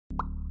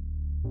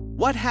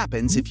What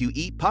happens if you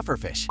eat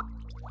pufferfish?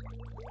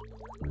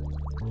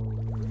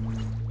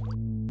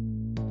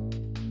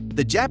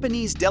 The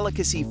Japanese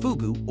delicacy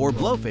fugu, or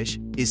blowfish,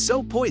 is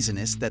so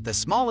poisonous that the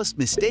smallest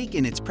mistake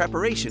in its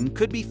preparation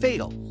could be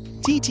fatal.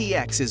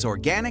 TTX is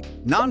organic,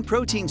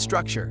 non-protein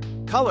structure,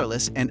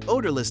 colorless and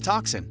odorless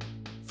toxin.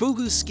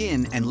 Fugu's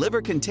skin and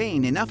liver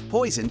contain enough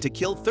poison to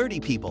kill 30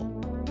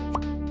 people.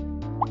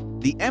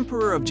 The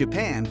Emperor of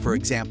Japan, for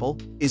example,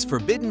 is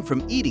forbidden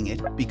from eating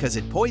it because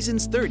it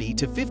poisons 30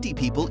 to 50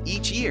 people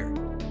each year.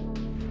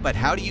 But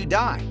how do you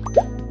die?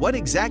 What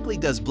exactly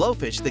does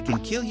blowfish that can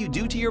kill you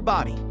do to your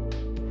body?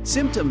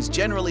 Symptoms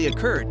generally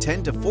occur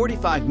 10 to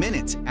 45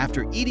 minutes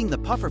after eating the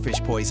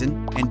pufferfish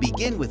poison and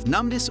begin with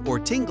numbness or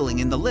tingling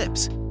in the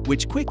lips,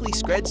 which quickly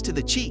spreads to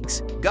the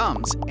cheeks,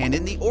 gums, and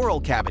in the oral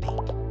cavity.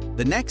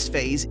 The next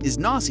phase is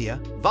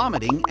nausea,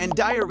 vomiting, and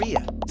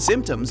diarrhea.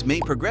 Symptoms may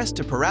progress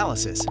to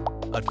paralysis,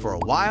 but for a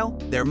while,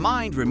 their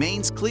mind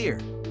remains clear.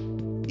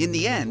 In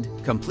the end,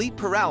 complete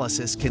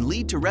paralysis can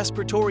lead to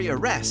respiratory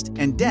arrest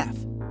and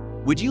death.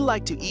 Would you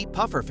like to eat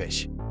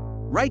pufferfish?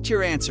 Write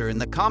your answer in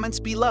the comments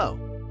below.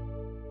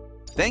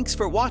 Thanks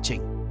for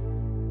watching.